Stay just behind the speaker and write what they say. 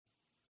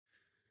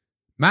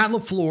Matt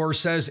LaFleur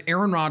says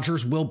Aaron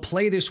Rodgers will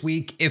play this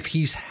week if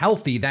he's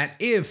healthy. That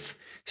if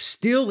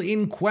still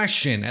in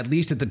question, at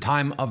least at the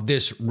time of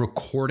this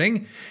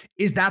recording.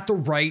 Is that the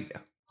right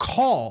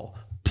call?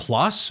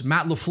 Plus,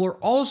 Matt LaFleur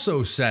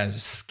also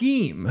says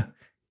scheme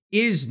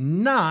is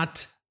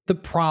not the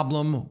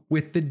problem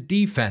with the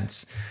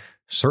defense.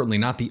 Certainly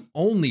not the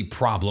only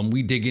problem.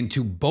 We dig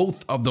into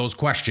both of those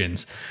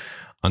questions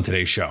on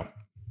today's show.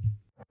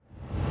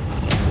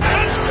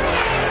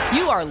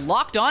 You are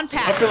Locked On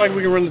Packers. I feel like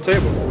we can run the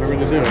table.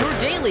 Whatever they do. Your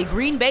daily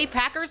Green Bay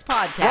Packers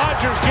podcast.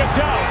 Rodgers gets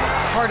out.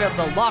 Part of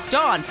the Locked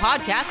On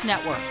Podcast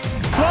Network.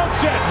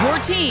 Floats it.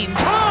 Your team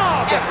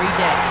every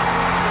day.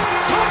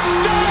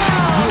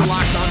 Touchdown! You're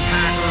Locked On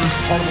Packers,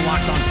 part of the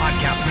Locked On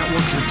Podcast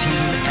Network, your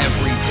team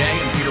every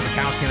day. I'm Peter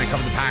Bukowski, and I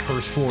cover the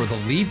Packers for The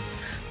Leap,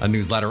 a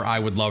newsletter I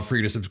would love for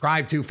you to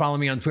subscribe to. Follow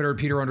me on Twitter,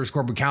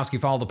 Peter_Bukowski.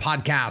 Follow the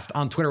podcast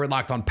on Twitter at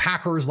Locked On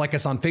Packers. Like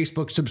us on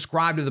Facebook.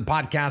 Subscribe to the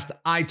podcast,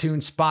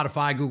 iTunes,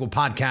 Spotify, Google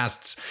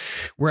Podcasts.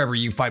 Wherever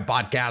you find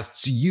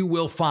podcasts, you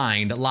will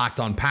find Locked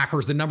On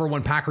Packers, the number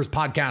one Packers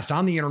podcast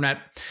on the internet,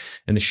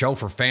 and the show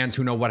for fans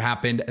who know what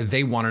happened.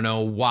 They want to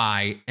know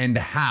why and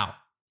how.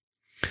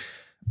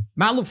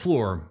 Matt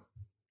LaFleur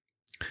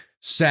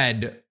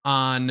said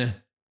on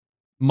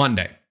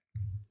Monday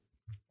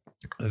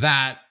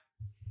that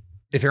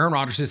if Aaron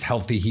Rodgers is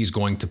healthy, he's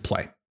going to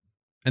play.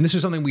 And this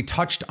is something we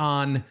touched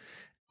on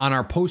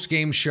our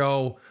post-game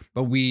show,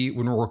 but when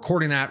we're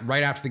recording that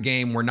right after the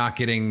game, we're not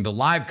getting the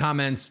live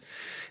comments.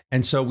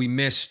 And so we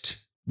missed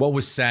what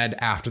was said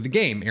after the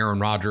game. Aaron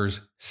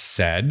Rodgers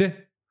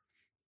said,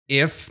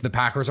 if the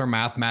Packers are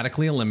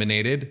mathematically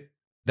eliminated,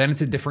 then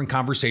it's a different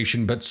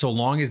conversation. But so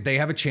long as they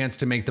have a chance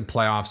to make the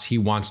playoffs, he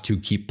wants to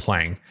keep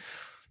playing.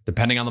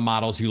 Depending on the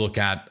models you look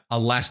at, a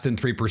less than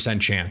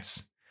 3%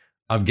 chance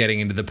of getting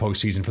into the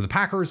postseason for the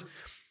Packers.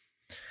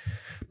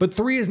 But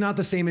 3 is not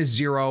the same as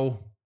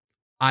 0,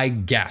 I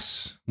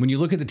guess. When you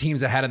look at the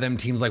teams ahead of them,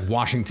 teams like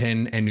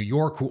Washington and New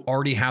York, who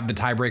already have the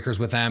tiebreakers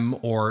with them,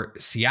 or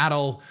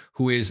Seattle,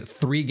 who is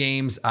 3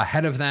 games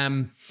ahead of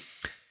them,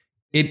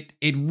 it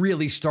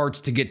really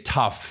starts to get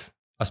tough,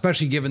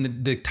 especially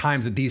given the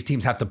times that these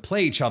teams have to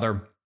play each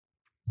other.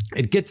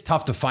 It gets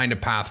tough to find a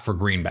path for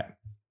Green Bay.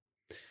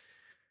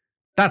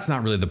 That's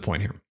not really the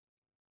point here.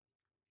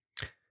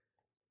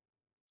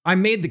 I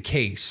made the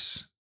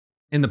case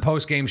in the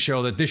post-game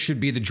show that this should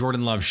be the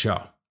Jordan Love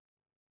show.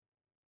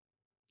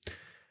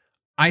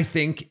 I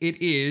think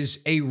it is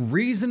a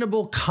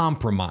reasonable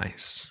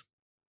compromise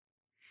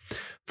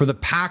for the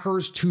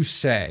Packers to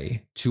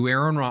say to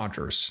Aaron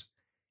Rodgers,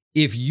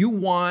 if you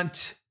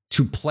want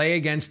to play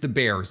against the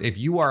Bears, if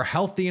you are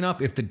healthy enough,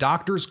 if the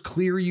doctors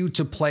clear you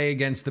to play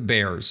against the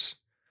Bears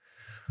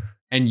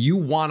and you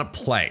want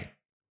to play,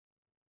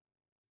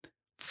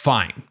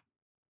 fine.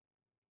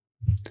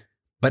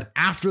 But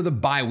after the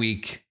bye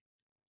week,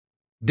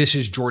 this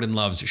is Jordan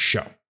Love's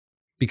show,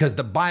 because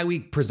the bye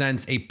week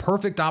presents a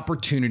perfect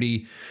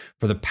opportunity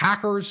for the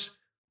Packers,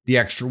 the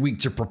extra week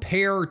to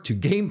prepare, to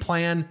game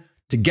plan,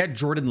 to get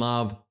Jordan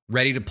Love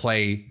ready to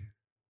play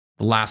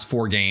the last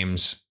 4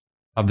 games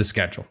of the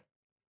schedule.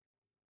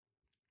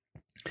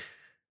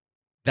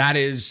 That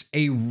is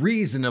a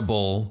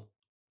reasonable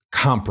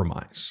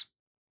compromise.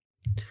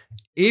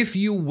 If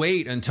you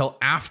wait until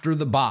after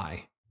the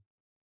bye,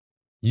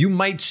 you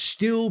might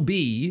still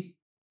be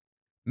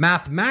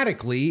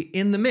mathematically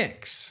in the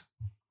mix.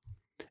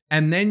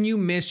 And then you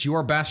miss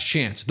your best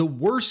chance. The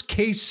worst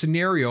case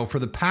scenario for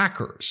the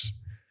Packers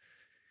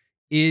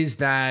is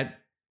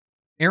that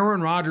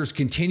Aaron Rodgers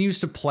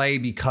continues to play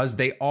because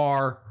they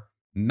are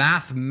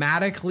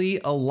mathematically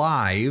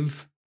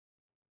alive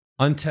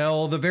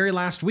until the very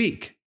last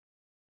week,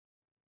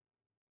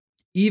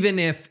 even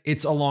if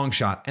it's a long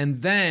shot. And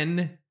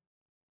then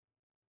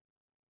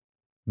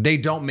they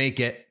don't make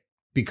it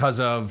because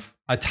of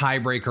a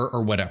tiebreaker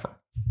or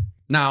whatever.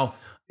 Now,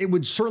 it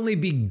would certainly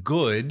be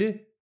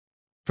good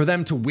for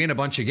them to win a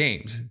bunch of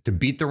games, to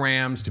beat the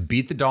Rams, to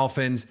beat the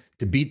Dolphins,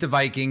 to beat the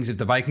Vikings, if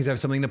the Vikings have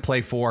something to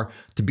play for,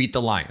 to beat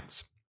the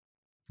Lions.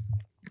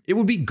 It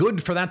would be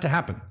good for that to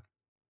happen.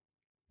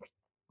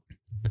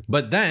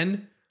 But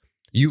then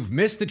you've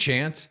missed the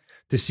chance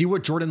to see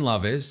what Jordan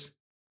Love is.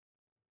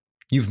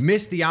 You've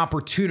missed the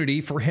opportunity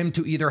for him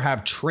to either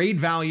have trade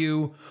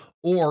value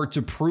or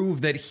to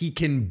prove that he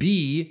can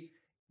be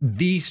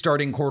the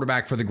starting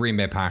quarterback for the Green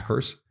Bay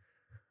Packers.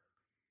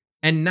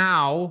 And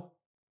now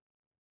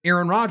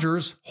Aaron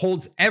Rodgers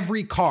holds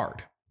every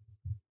card,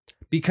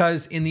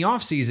 because in the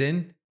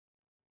offseason,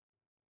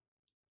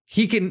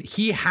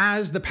 he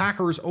has the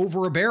Packers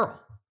over a barrel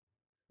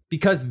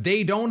because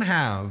they don't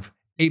have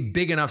a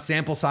big enough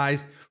sample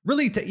size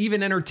really to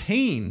even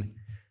entertain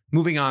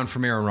moving on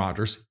from Aaron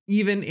Rodgers,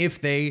 even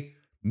if they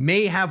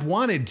may have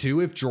wanted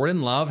to if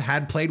Jordan Love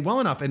had played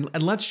well enough.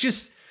 And let's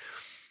just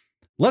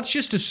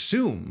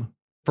assume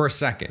for a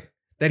second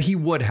that he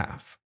would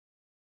have.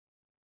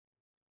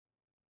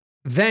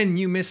 Then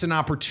you miss an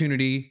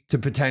opportunity to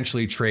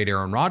potentially trade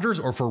Aaron Rodgers,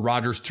 or for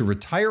Rodgers to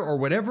retire, or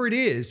whatever it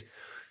is.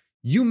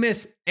 You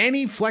miss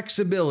any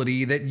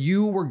flexibility that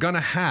you were going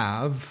to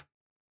have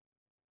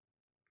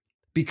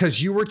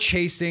because you were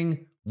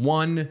chasing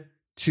 1,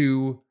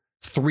 2,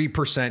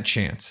 3%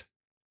 chance.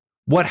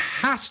 What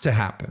has to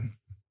happen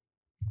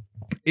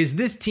is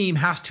this team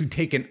has to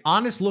take an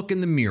honest look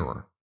in the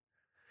mirror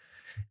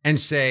and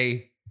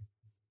say,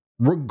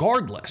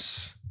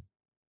 regardless,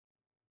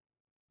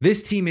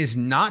 this team is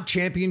not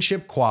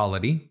championship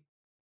quality.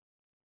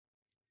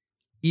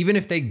 Even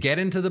if they get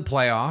into the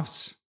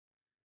playoffs,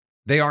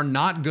 they are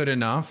not good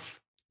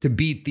enough to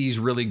beat these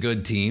really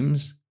good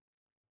teams,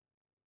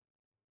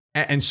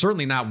 and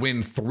certainly not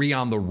win 3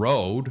 on the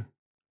road.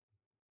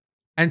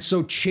 And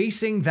so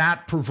chasing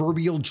that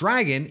proverbial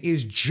dragon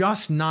is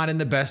just not in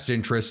the best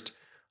interest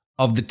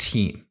of the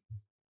team.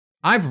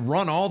 I've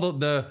run all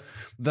the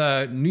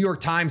New York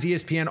Times,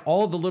 ESPN,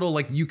 all the little,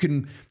 like, you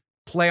can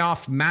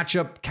playoff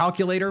matchup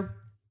calculator.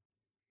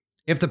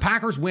 If the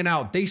Packers win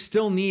out, they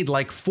still need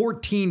like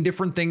 14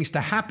 different things to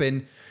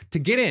happen to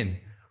get in.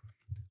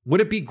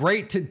 Would it be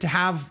great to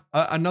have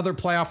another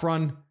playoff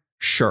run?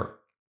 Sure.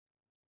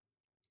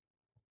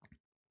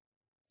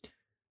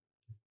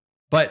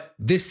 But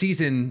this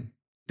season,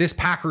 this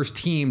Packers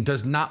team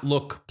does not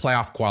look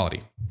playoff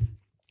quality,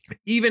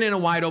 even in a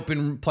wide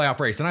open playoff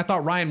race. And I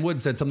thought Ryan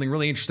Wood said something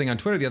really interesting on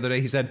Twitter the other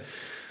day. He said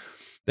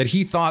that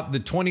he thought the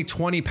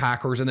 2020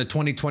 Packers and the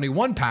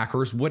 2021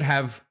 Packers would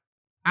have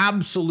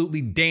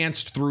absolutely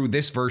danced through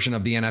this version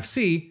of the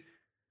NFC.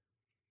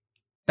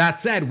 That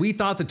said, we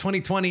thought the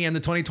 2020 and the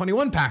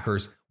 2021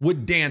 Packers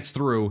would dance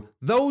through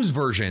those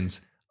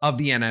versions of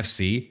the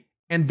NFC,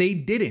 and they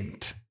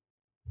didn't.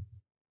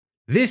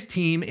 This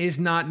team is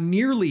not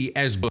nearly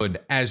as good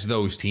as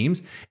those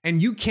teams,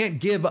 and you can't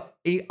give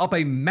up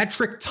a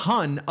metric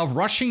ton of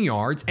rushing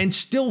yards and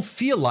still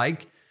feel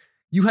like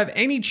you have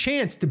any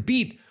chance to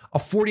beat a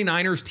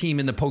 49ers team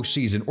in the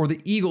postseason, or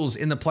the Eagles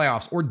in the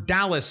playoffs, or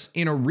Dallas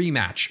in a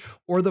rematch,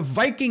 or the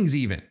Vikings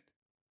even.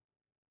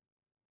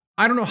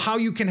 I don't know how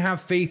you can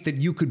have faith that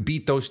you could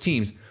beat those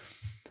teams.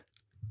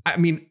 I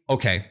mean,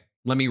 okay,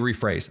 let me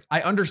rephrase. I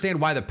understand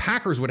why the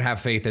Packers would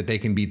have faith that they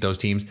can beat those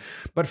teams,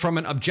 but from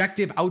an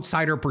objective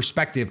outsider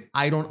perspective,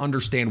 I don't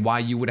understand why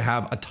you would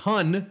have a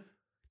ton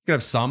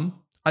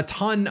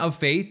of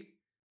faith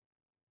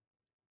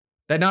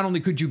that not only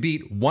could you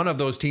beat one of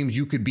those teams,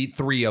 you could beat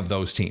 3 of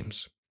those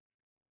teams.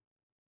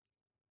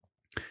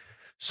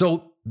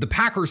 So the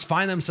Packers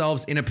find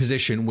themselves in a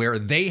position where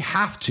they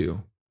have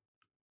to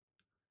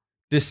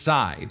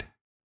decide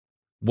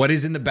what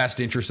is in the best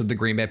interest of the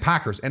Green Bay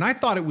Packers. And I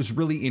thought it was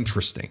really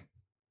interesting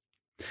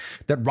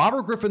that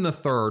Robert Griffin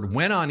III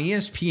went on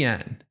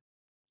ESPN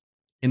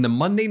in the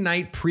Monday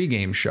night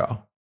pregame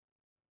show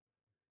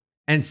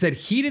and said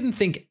he didn't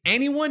think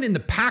anyone in the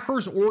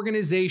Packers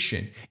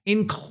organization,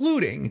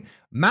 including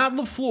Matt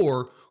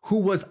LaFleur, who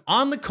was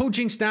on the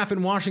coaching staff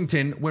in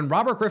Washington when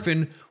Robert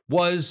Griffin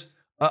was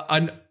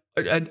an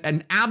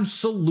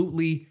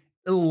absolutely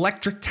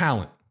electric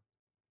talent.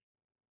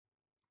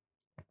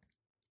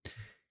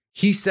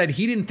 He said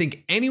he didn't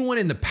think anyone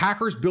in the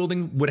Packers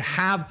building would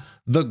have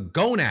the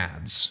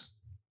gonads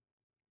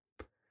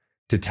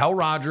to tell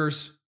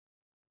Rodgers,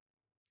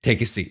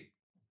 take a seat.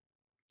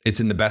 It's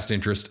in the best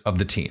interest of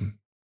the team.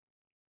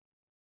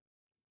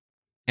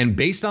 And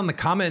based on the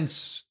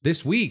comments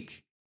this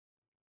week,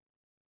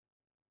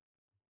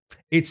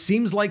 it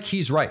seems like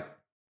he's right.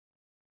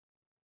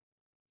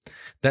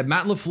 That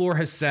Matt LaFleur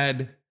has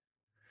said,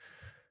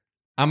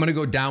 I'm going to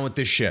go down with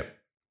this ship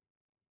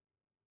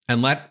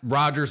and let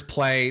Rodgers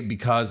play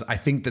because I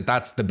think that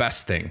that's the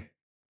best thing.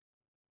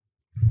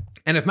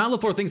 And if Matt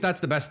LaFleur thinks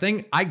that's the best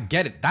thing, I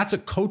get it. That's a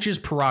coach's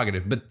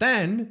prerogative. But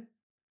then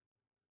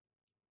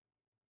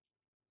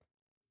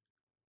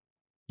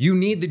you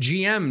need the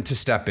GM to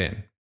step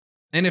in.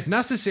 And if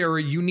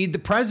necessary, you need the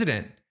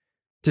president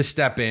to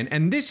step in.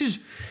 And this is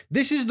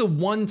the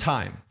one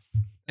time,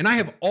 and I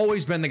have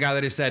always been the guy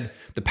that has said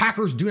the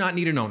Packers do not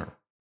need an owner.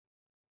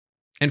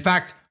 In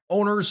fact,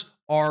 owners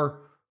are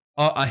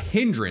a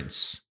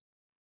hindrance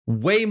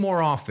way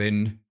more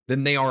often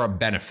than they are a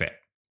benefit.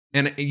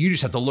 And you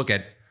just have to look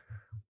at,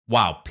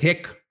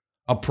 pick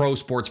a pro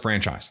sports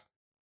franchise.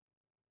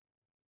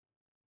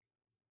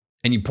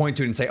 And you point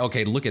to it and say,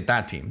 okay, look at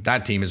that team.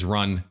 That team is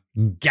run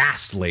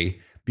ghastly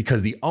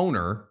because the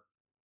owner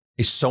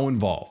is so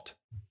involved.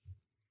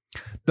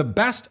 The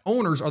best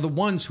owners are the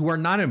ones who are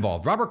not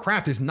involved. Robert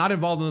Kraft is not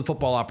involved in the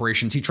football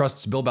operations. He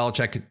trusts Bill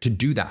Belichick to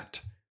do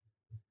that.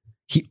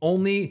 He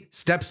only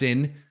steps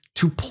in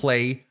to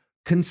play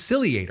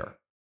conciliator,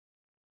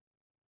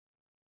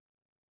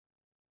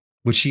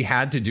 which he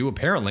had to do,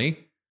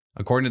 apparently,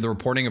 according to the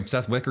reporting of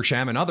Seth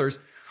Wickersham and others,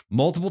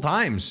 multiple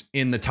times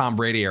in the Tom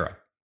Brady era.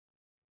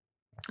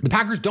 The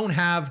Packers don't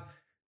have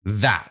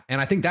that.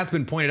 And I think that's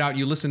been pointed out.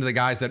 You listen to the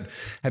guys that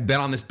have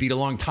been on this beat a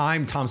long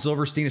time, Tom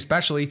Silverstein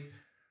especially,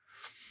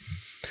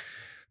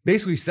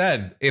 basically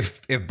said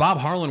if Bob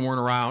Harlan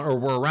were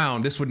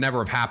around, this would never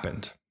have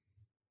happened.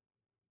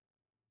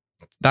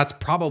 That's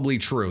probably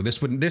true.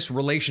 This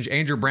relationship,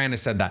 Andrew Brand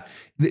has said that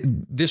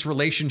this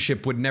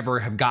relationship would never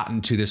have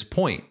gotten to this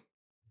point.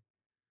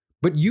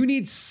 But you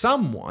need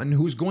someone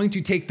who's going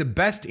to take the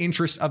best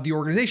interest of the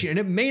organization, and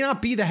it may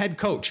not be the head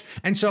coach.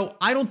 And so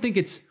I don't think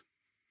it's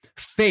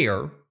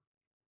fair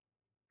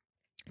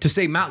to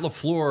say Matt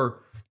LaFleur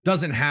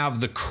doesn't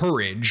have the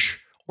courage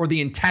or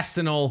the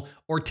intestinal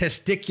or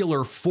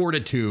testicular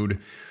fortitude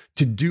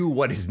to do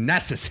what is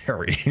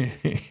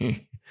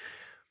necessary.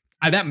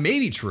 That may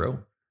be true,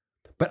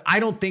 but I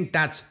don't think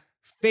that's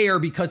fair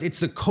because it's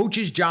the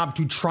coach's job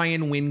to try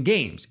and win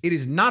games. It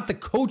is not the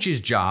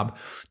coach's job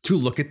to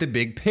look at the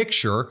big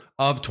picture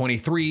of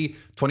 23,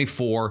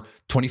 24,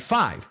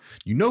 25.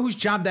 You know whose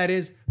job that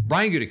is?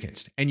 Brian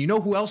Gutekunst. And you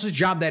know who else's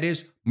job that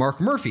is? Mark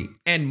Murphy.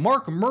 And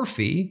Mark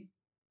Murphy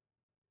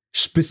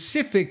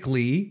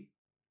specifically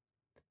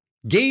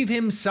gave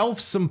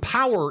himself some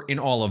power in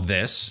all of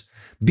this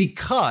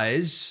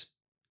because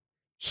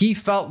he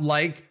felt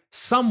like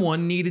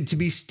someone needed to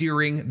be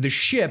steering the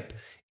ship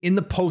in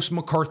the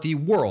post-McCarthy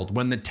world.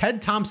 When the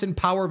Ted Thompson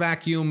power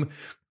vacuum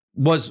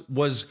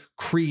was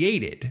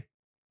created,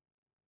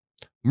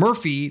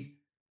 Murphy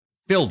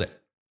filled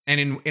it.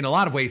 And in a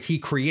lot of ways, he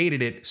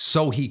created it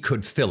so he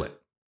could fill it.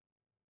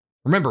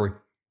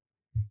 Remember,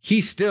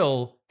 he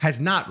still has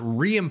not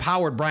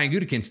re-empowered Brian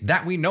Gutekunst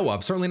that we know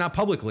of, certainly not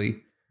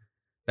publicly,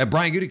 that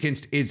Brian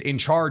Gutekunst is in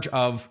charge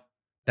of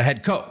the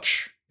head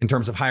coach in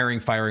terms of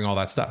hiring, firing, all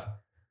that stuff.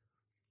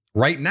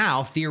 Right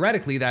now,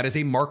 theoretically, that is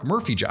a Mark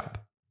Murphy job.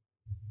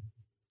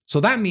 So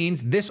that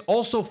means this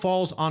also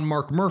falls on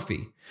Mark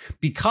Murphy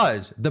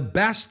because the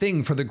best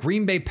thing for the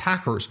Green Bay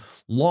Packers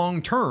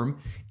long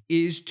term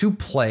is to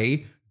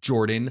play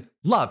Jordan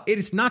Love. It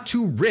is not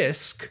to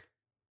risk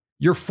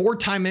your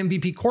 4-time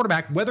MVP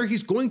quarterback, whether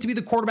he's going to be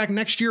the quarterback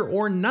next year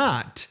or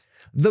not.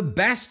 The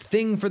best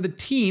thing for the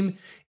team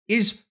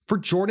is for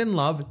Jordan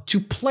Love to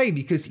play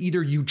because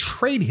either you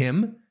trade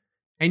him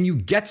and you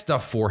get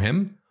stuff for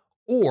him,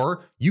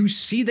 or you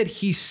see that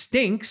he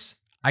stinks.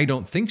 I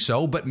don't think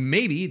so, but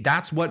maybe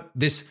that's what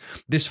this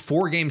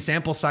 4-game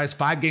sample size,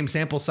 5-game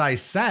sample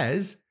size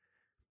says.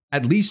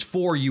 At least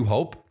 4, you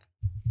hope.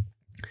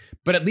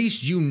 But at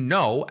least you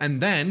know,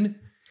 and then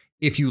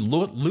if you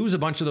lose a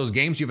bunch of those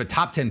games, you have a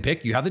top 10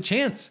 pick, you have the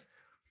chance.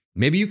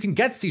 Maybe you can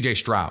get CJ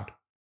Stroud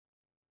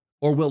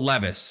or Will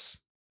Levis,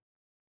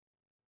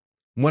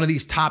 one of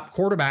these top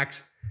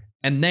quarterbacks,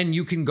 and then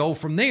you can go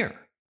from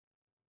there.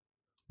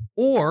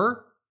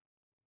 Or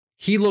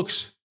he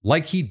looks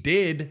like he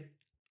did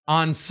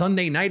on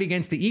Sunday night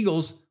against the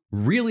Eagles,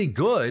 really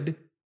good.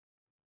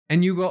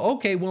 And you go,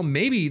 okay, well,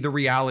 maybe the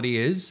reality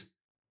is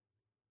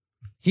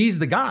he's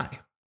the guy.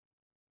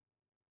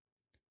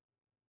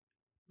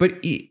 But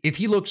if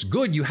he looks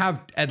good, you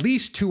have at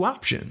least 2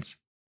 options.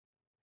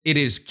 It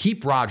is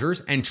keep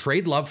Rodgers and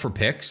trade Love for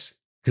picks,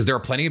 because there are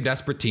plenty of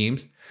desperate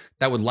teams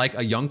that would like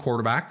a young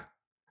quarterback.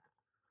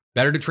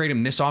 Better to trade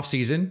him this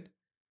offseason.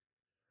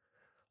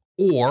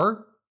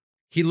 Or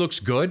he looks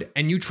good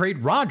and you trade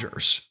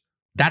Rodgers.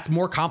 That's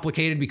more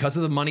complicated because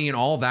of the money and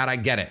all of that. I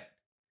get it.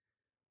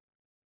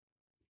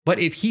 But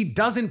if he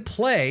doesn't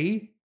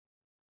play,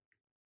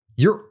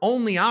 your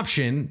only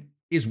option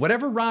is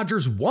whatever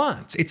Rodgers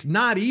wants. It's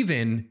not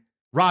even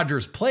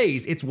Rodgers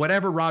plays. It's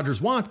whatever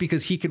Rodgers wants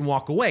because he can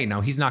walk away.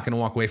 Now, he's not going to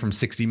walk away from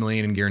 $60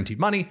 million in guaranteed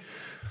money,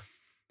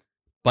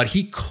 but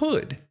he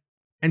could.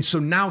 And so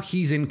now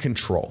he's in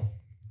control.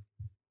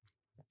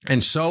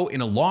 And so in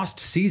a lost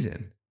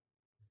season,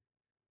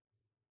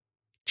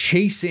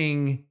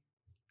 chasing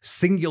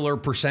singular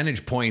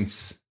percentage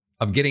points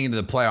of getting into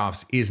the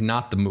playoffs is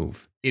not the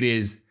move. It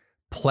is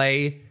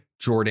play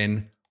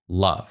Jordan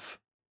Love.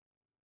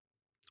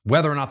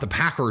 Whether or not the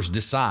Packers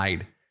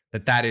decide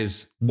that that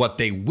is what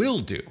they will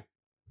do,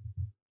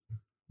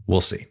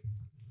 we'll see.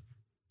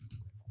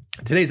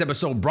 Today's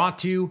episode brought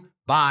to you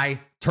by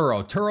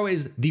Turo. Turo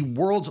is the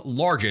world's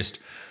largest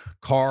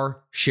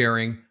car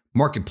sharing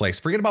marketplace.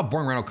 Forget about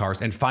boring rental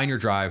cars and find your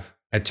drive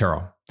at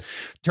Turo.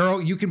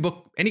 Turo, you can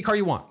book any car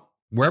you want,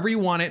 wherever you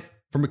want it,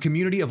 from a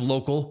community of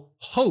local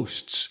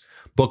hosts.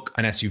 Book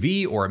an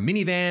SUV or a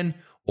minivan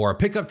or a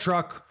pickup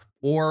truck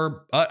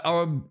or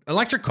an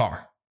electric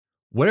car.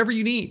 Whatever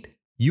you need,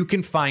 you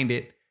can find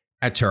it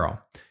at Turo.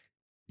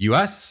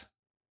 US,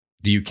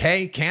 the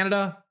UK,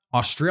 Canada,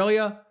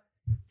 Australia.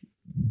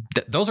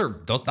 That's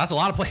a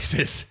lot of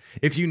places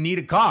if you need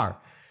a car.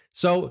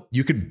 So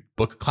you could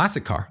book a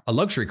classic car, a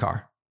luxury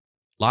car.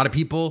 A lot of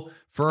people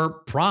for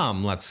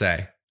prom, let's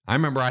say. I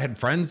remember I had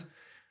friends,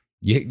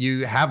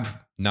 they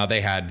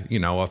had,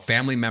 a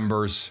family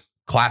member's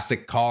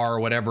classic car or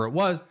whatever it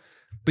was,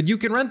 but you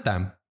can rent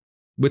them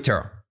with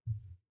Turo.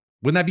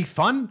 Wouldn't that be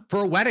fun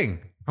for a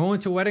wedding? I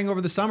went to a wedding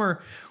over the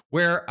summer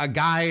where a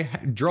guy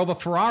drove a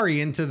Ferrari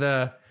into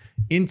the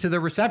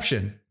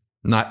reception.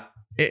 That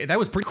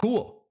was pretty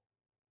cool.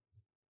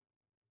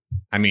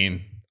 I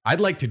mean, I'd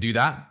like to do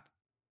that.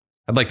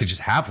 I'd like to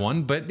just have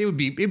one, but it'd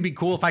be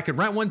cool if I could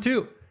rent one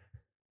too.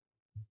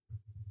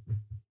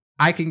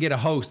 I can get a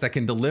host that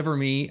can deliver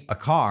me a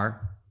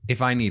car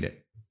if I need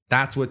it.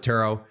 That's what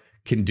Turo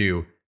can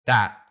do.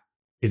 That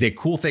is a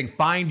cool thing.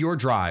 Find your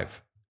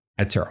drive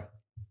at Turo.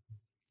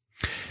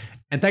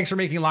 And thanks for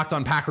making Locked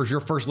On Packers your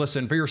first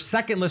listen. For your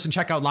second listen,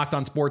 check out Locked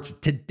On Sports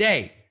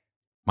Today,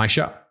 my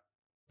show.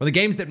 For the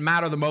games that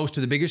matter the most to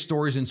the biggest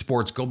stories in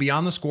sports, go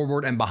beyond the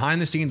scoreboard and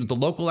behind the scenes with the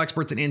local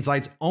experts and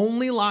insights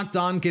only Locked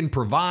On can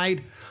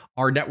provide.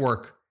 Our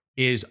network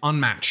is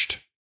unmatched.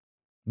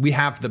 We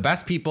have the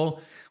best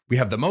people. We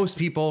have the most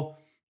people.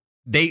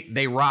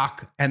 They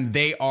rock, and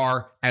they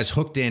are as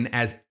hooked in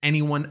as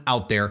anyone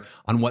out there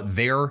on what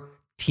their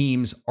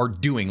teams are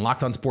doing.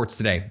 Locked On Sports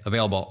Today,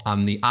 available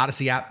on the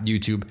Odyssey app,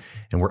 YouTube,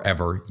 and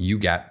wherever you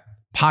get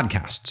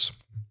podcasts.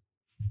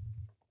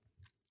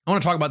 I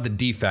want to talk about the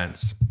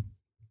defense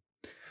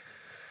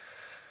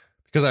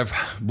because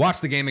I've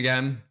watched the game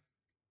again,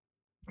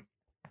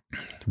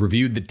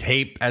 reviewed the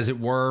tape, as it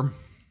were,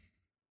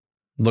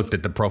 looked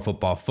at the Pro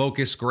Football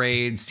Focus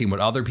grades, seen what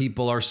other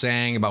people are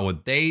saying about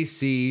what they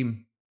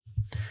see.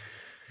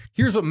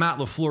 Here's what Matt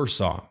LaFleur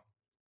saw.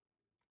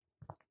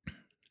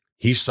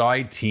 He saw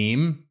a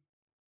team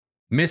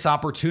miss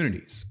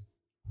opportunities.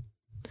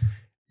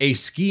 A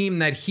scheme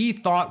that he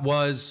thought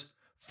was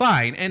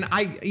fine. And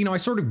I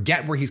sort of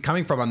get where he's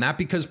coming from on that,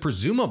 because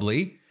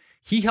presumably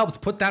he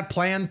helped put that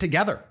plan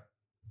together.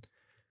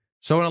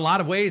 So in a lot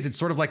of ways, it's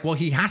sort of like, well,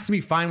 he has to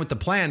be fine with the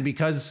plan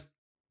because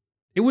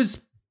it was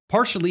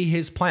partially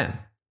his plan.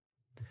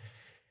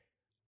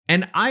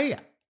 And I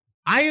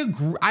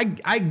agree. I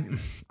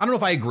don't know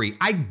if I agree.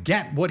 I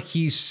get what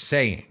he's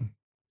saying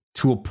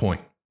to a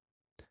point.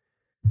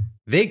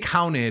 They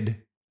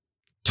counted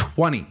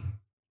 20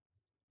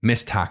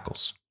 missed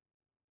tackles.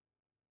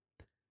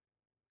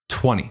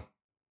 20.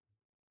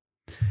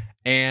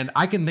 And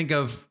I can think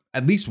of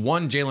at least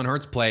one Jalen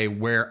Hurts play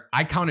where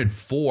I counted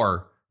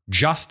 4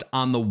 just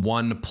on the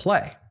one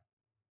play.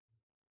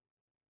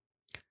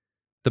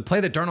 The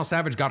play that Darnell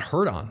Savage got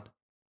hurt on.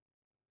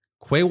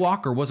 Quay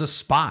Walker was a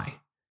spy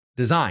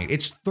design.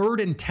 It's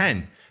 3rd and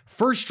 10.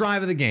 First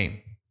drive of the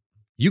game.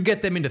 You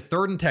get them into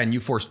 3rd and 10. You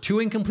force 2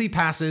 incomplete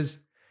passes.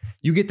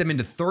 You get them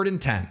into 3rd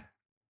and 10.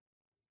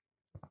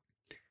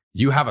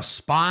 You have a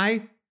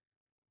spy.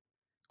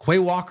 Quay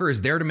Walker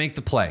is there to make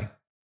the play.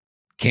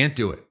 Can't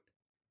do it.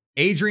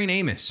 Adrian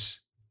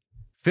Amos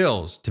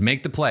fills to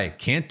make the play.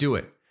 Can't do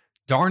it.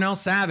 Darnell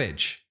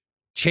Savage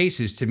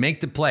chases to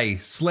make the play.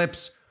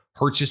 Slips,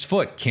 hurts his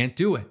foot. Can't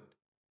do it.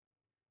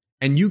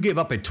 And you give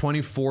up a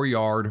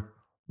 24-yard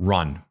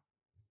run.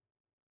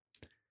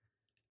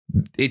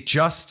 It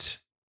just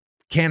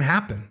can't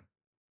happen.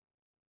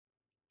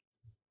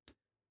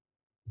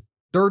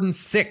 3rd and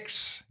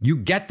 6. You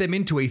get them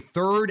into a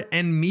 3rd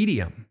and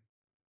medium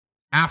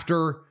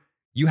after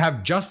you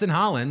have Justin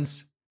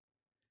Hollins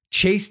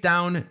chase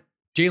down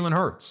Jalen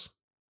Hurts.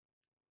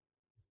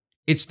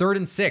 It's 3rd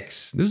and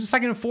 6. This is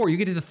 2nd and 4. You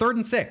get to the 3rd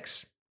and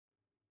 6.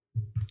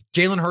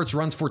 Jalen Hurts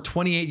runs for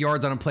 28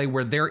 yards on a play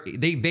where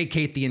they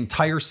vacate the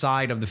entire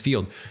side of the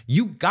field.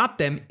 You got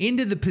them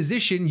into the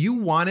position you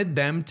wanted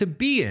them to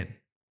be in.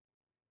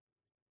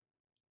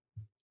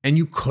 And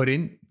you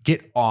couldn't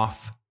get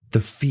off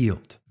the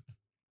field.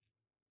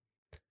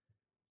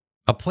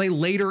 A play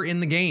later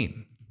in the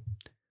game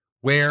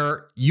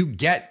where you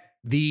get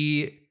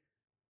the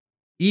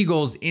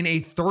Eagles in a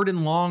 3rd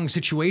and long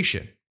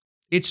situation.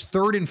 It's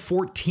 3rd and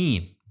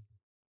 14.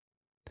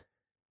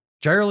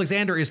 Jair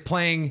Alexander is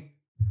playing.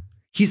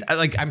 He's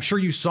like, I'm sure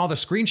you saw the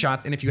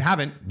screenshots, and if you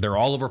haven't, they're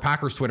all over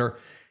Packers Twitter.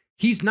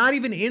 He's not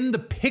even in the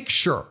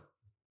picture.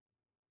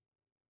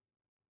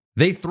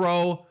 They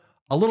throw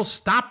a little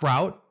stop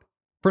route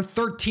for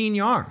 13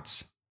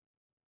 yards.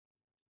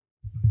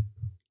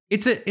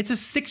 It's a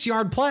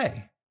 6-yard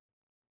play.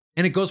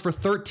 And it goes for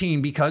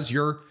 13 because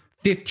you're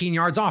 15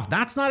 yards off.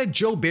 That's not a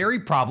Joe Barry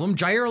problem.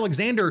 Jair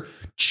Alexander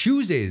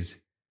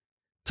chooses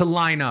to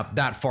line up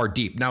that far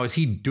deep. Now, is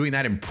he doing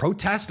that in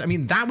protest? I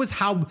mean, that was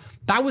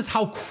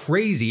how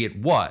crazy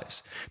it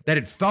was, that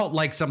it felt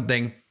like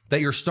something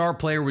that your star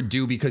player would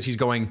do because he's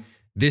going,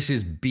 this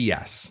is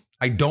BS.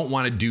 I don't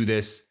want to do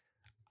this.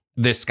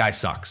 This guy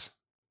sucks.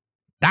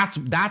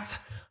 That's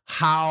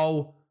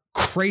how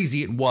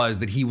crazy it was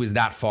that he was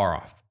that far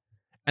off.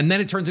 And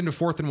then it turns into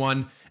 4th and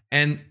 1.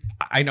 And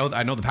I know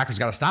the Packers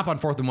got to stop on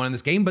 4th and 1 in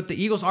this game, but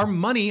the Eagles are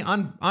money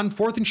on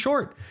 4th and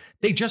short.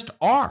 They just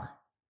are.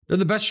 They're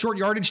the best short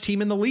yardage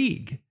team in the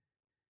league.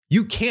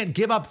 You can't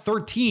give up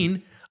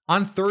 13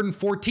 on 3rd and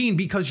 14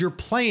 because you're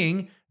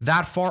playing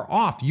that far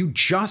off. You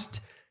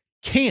just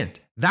can't.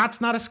 That's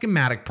not a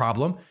schematic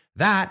problem.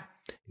 That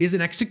is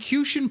an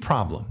execution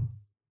problem.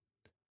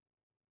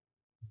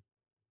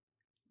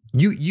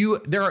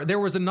 There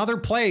was another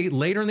play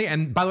later in the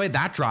end. By the way,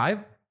 that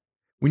drive,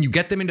 when you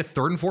get them into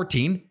 3rd and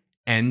 14,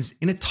 ends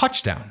in a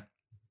touchdown.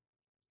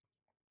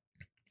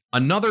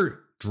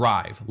 Another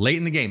drive late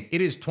in the game.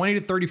 It is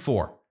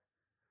 20-34.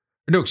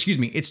 No, excuse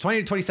me. It's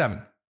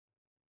 20-27.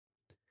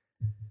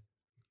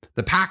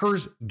 The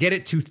Packers get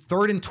it to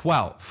 3rd and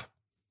 12.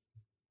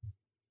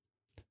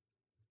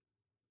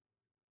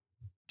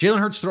 Jalen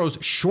Hurts throws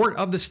short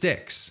of the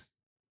sticks.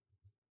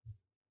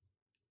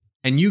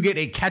 And you get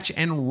a catch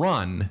and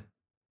run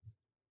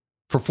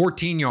for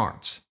 14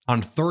 yards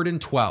on 3rd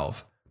and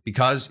 12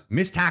 because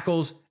missed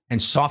tackles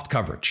and soft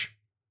coverage.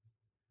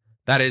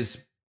 that is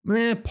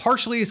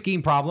partially a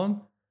scheme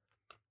problem,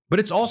 but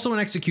it's also an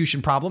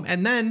execution problem.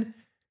 And then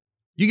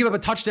you give up a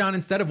touchdown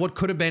instead of what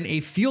could have been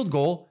a field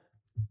goal.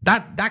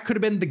 That could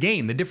have been the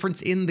game, the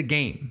difference in the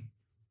game.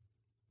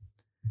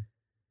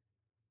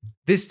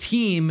 This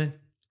team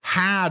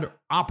had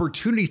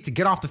opportunities to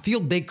get off the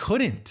field. They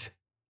couldn't.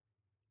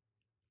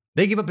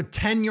 They gave up a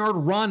 10-yard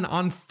run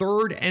on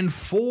 3rd and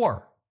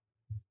 4.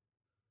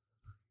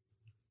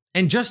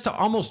 And just to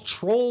almost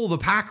troll the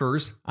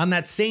Packers on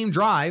that same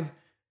drive,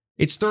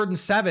 it's 3rd and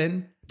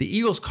 7. The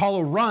Eagles call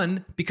a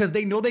run because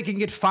they know they can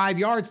get 5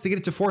 yards to get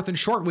it to 4th and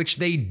short, which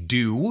they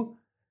do.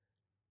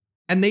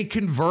 And they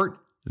convert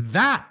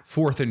that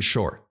 4th and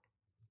short.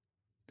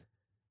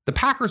 The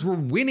Packers were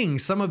winning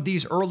some of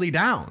these early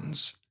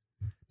downs.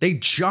 They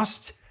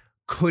just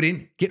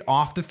couldn't get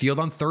off the field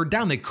on 3rd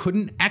down. They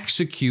couldn't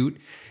execute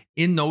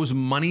in those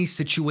money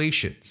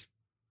situations.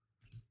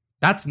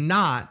 That's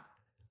not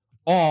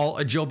all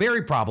a Joe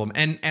Barry problem.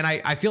 And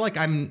I feel like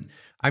I'm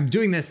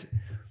doing this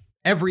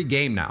every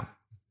game now.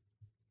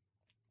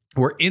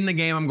 We're in the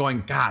game. I'm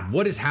going, God,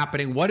 what is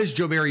happening? What is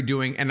Joe Barry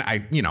doing? And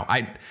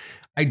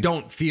I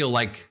don't feel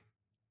like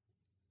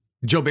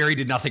Joe Barry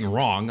did nothing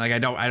wrong. Like I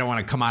don't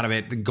want to come out of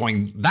it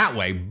going that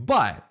way,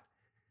 but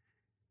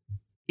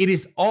it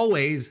is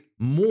always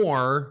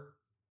more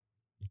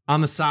on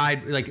the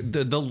side, like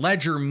the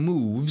ledger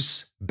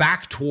moves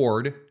back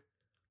toward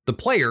the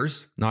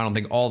players. No, I don't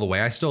think all the way.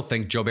 I still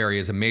think Joe Barry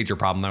is a major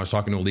problem. I was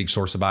talking to a league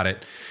source about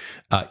it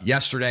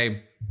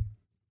yesterday,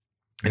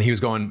 and he was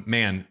going,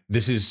 man,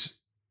 there's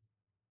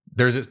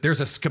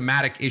a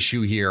schematic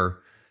issue here.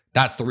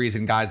 That's the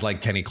reason guys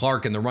like Kenny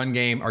Clark in the run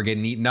game are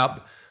getting eaten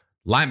up.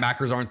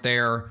 Linebackers aren't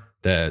there.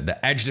 The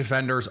edge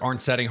defenders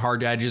aren't setting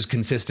hard edges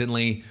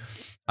consistently.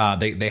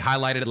 They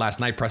highlighted it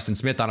last night. Preston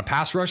Smith on a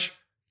pass rush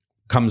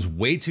comes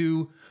way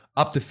too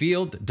up the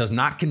field, does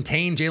not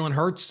contain Jalen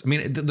Hurts. I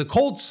mean, the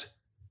Colts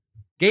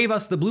gave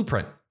us the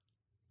blueprint.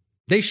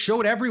 They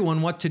showed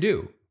everyone what to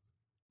do.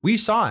 We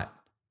saw it.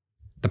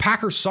 The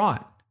Packers saw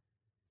it.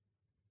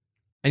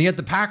 And yet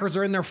the Packers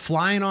are in there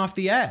flying off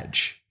the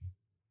edge,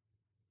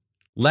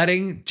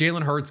 letting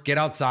Jalen Hurts get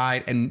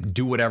outside and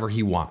do whatever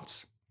he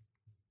wants.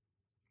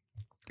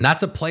 And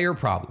that's a player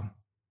problem.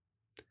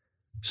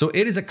 So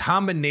it is a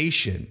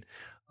combination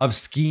of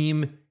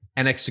scheme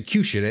and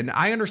execution. And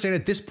I understand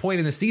at this point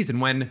in the season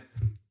when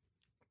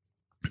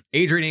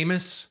Adrian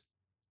Amos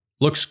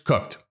looks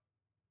cooked,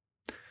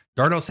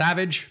 Darnell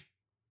Savage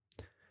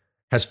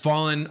has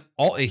fallen.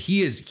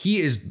 He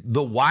is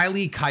the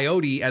wily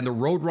coyote, and the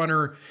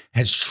Roadrunner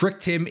has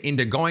tricked him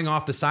into going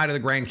off the side of the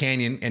Grand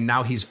Canyon, and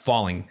now he's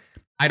falling.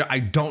 I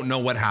don't know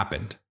what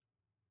happened.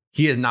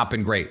 He has not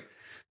been great.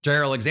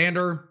 Jair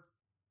Alexander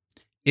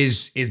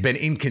is been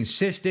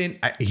inconsistent.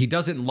 He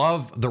doesn't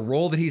love the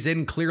role that he's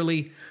in,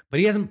 clearly, but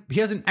he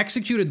hasn't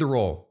executed the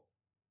role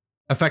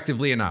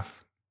effectively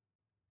enough.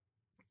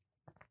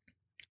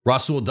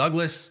 Rasul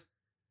Douglas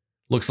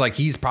looks like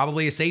he's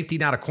probably a safety,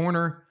 not a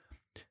corner.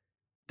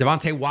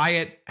 Devontae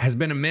Wyatt has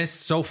been a miss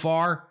so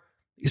far.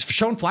 He's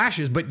shown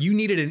flashes, but you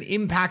needed an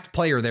impact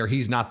player there.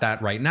 He's not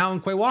that right now.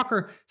 And Quay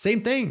Walker,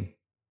 same thing.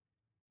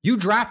 You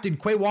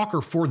drafted Quay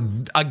Walker for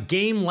a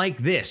game like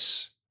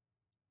this.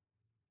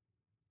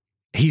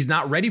 He's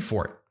not ready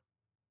for it.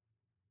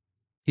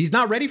 He's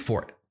not ready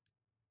for it.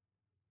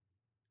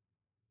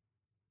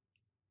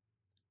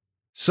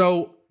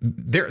 So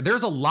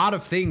there's a lot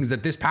of things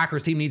that this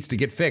Packers team needs to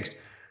get fixed.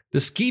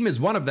 The scheme is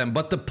one of them,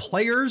 but the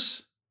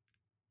players,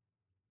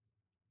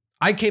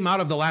 I came out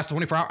of the last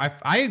 24 hours.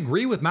 I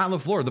agree with Matt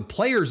LaFleur. The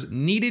players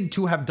needed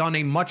to have done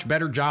a much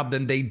better job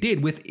than they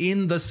did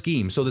within the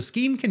scheme. So the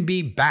scheme can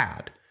be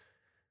bad.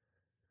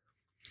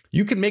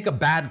 You can make a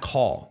bad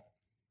call.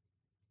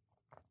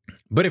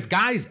 But if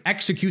guys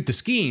execute the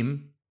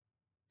scheme,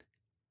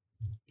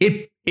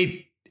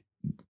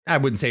 I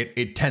wouldn't say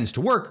it tends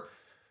to work,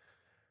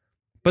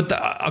 but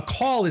a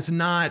call is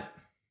not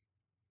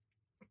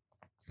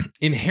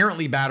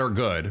inherently bad or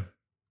good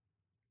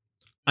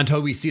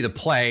until we see the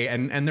play.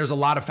 And there's a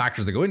lot of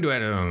factors that go into it. I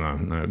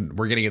don't know.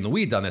 We're getting in the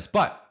weeds on this,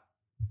 but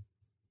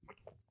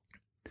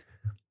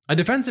a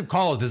defensive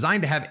call is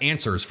designed to have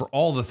answers for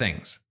all the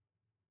things.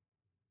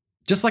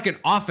 Just like an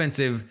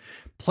offensive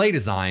play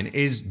design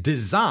is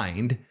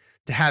designed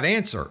to have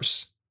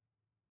answers.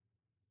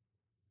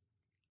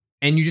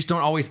 And you just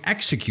don't always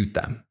execute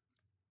them.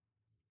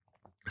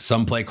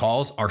 Some play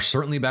calls are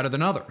certainly better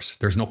than others.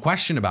 There's no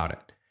question about it.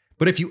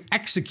 But if you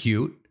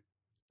execute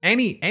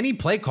any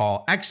play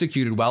call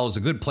executed well is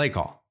a good play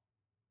call.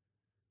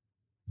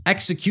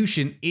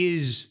 Execution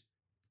is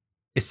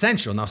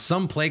essential. Now,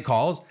 some play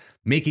calls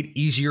make it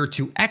easier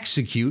to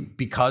execute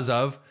because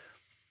of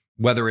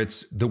whether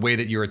it's the way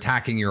that you're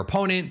attacking your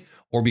opponent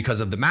or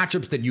because of the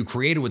matchups that you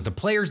created with the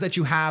players that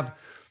you have.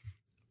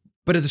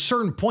 But at a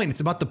certain point, it's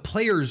about the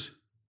players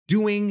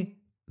doing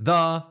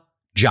the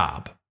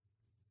job.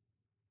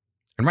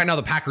 And right now,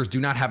 the Packers do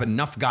not have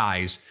enough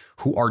guys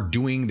who are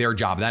doing their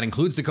job. That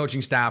includes the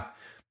coaching staff.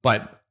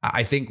 But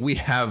I think we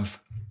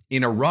have,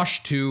 in a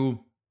rush to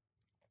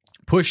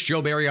push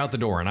Joe Barry out the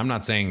door, and I'm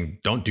not saying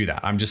don't do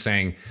that. I'm just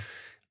saying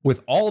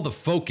with all the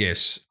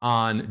focus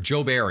on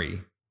Joe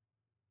Barry,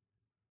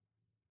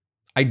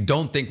 I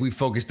don't think we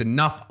focused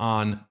enough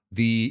on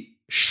the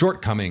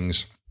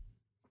shortcomings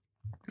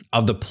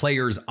of the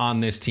players on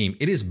this team.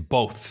 It is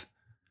both.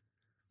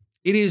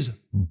 It is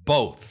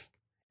both.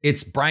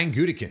 It's Brian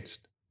Gutekunst.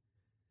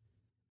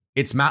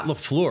 It's Matt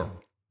LaFleur.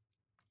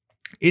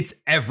 It's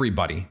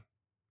everybody.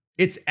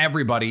 It's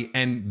everybody.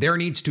 And there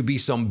needs to be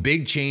some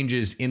big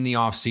changes in the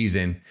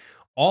offseason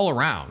all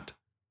around.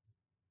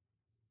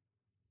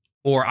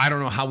 Or I don't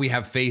know how we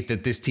have faith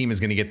that this team is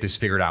going to get this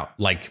figured out,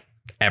 like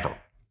ever.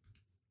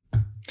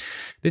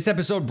 This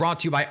episode brought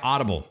to you by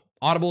Audible.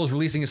 Audible is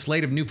releasing a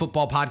slate of new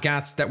football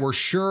podcasts that we're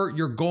sure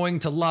you're going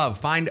to love.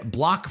 Find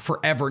Block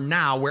Forever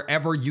now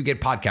wherever you get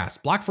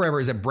podcasts. Block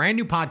Forever is a brand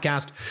new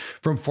podcast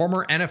from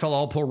former NFL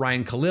All-Pro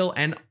Ryan Khalil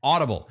and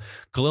Audible.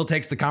 Khalil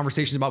takes the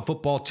conversations about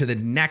football to the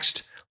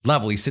next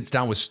level. He sits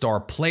down with star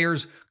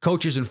players,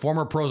 coaches, and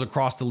former pros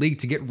across the league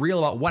to get real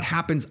about what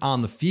happens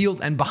on the field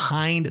and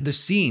behind the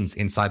scenes,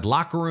 inside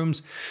locker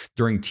rooms,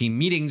 during team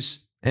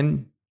meetings,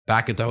 and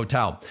back at the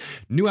hotel.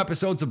 New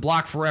episodes of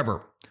Block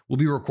Forever will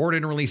be recorded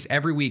and released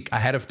every week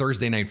ahead of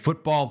Thursday Night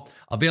Football,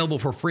 available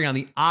for free on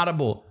the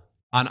Audible,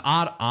 on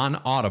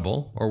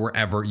Audible, or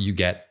wherever you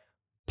get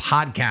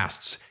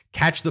podcasts.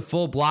 Catch the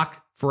full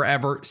Block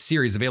Forever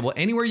series, available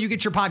anywhere you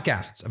get your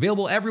podcasts,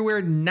 available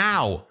everywhere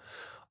now.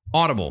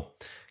 Audible,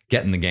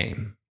 get in the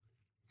game.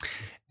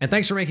 And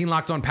thanks for making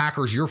Locked On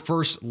Packers your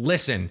first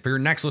listen. For your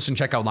next listen,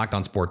 check out Locked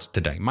On Sports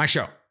Today, my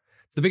show.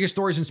 It's the biggest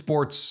stories in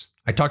sports.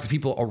 I talk to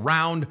people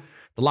around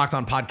the Locked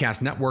On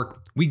Podcast Network.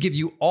 We give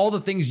you all the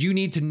things you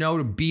need to know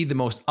to be the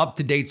most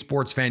up-to-date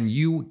sports fan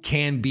you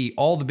can be.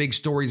 All the big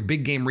stories,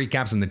 big game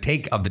recaps, and the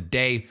take of the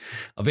day,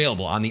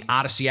 available on the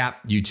Odyssey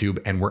app, YouTube,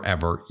 and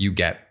wherever you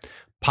get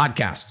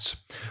podcasts.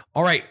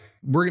 All right,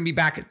 we're going to be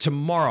back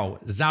tomorrow.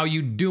 How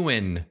you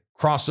doing?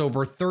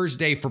 Crossover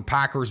Thursday for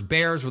Packers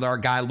Bears with our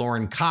guy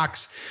Lauren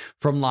Cox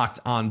from Locked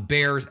On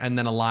Bears, and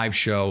then a live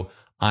show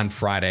on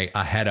Friday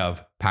ahead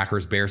of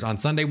Packers Bears. On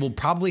Sunday, we'll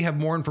probably have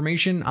more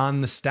information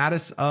on the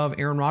status of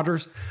Aaron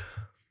Rodgers.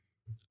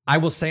 I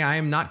will say I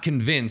am not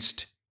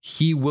convinced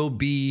he will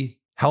be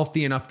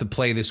healthy enough to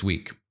play this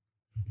week.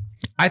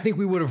 I think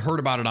we would have heard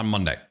about it on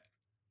Monday.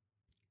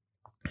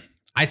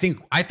 I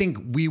think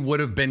we would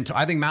have been,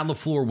 I think Matt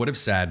LaFleur would have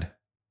said,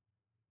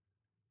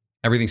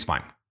 everything's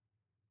fine.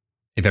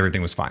 If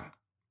everything was fine.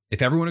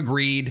 If everyone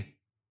agreed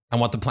on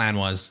what the plan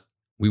was,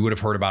 we would have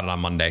heard about it on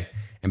Monday.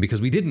 And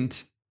because we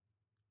didn't,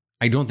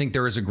 I don't think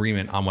there is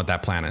agreement on what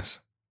that plan is.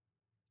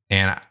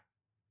 And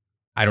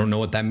I don't know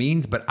what that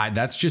means, but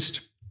that's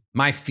just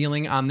my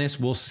feeling on this.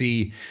 We'll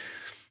see.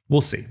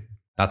 We'll see.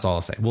 That's all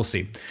I'll say. We'll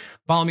see.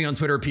 Follow me on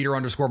Twitter,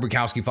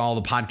 Peter_Bukowski. Follow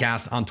the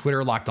podcast on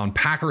Twitter, Locked On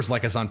Packers.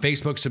 Like us on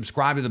Facebook.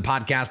 Subscribe to the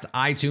podcast,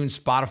 iTunes,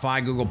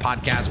 Spotify, Google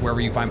Podcasts.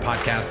 Wherever you find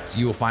podcasts,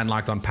 you will find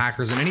Locked On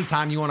Packers. And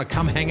anytime you want to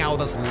come hang out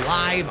with us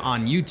live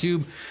on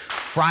YouTube,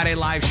 Friday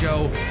live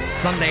show,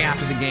 Sunday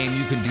after the game,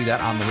 you can do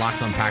that on the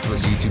Locked On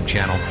Packers YouTube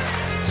channel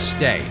to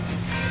stay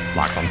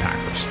Locked On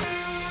Packers.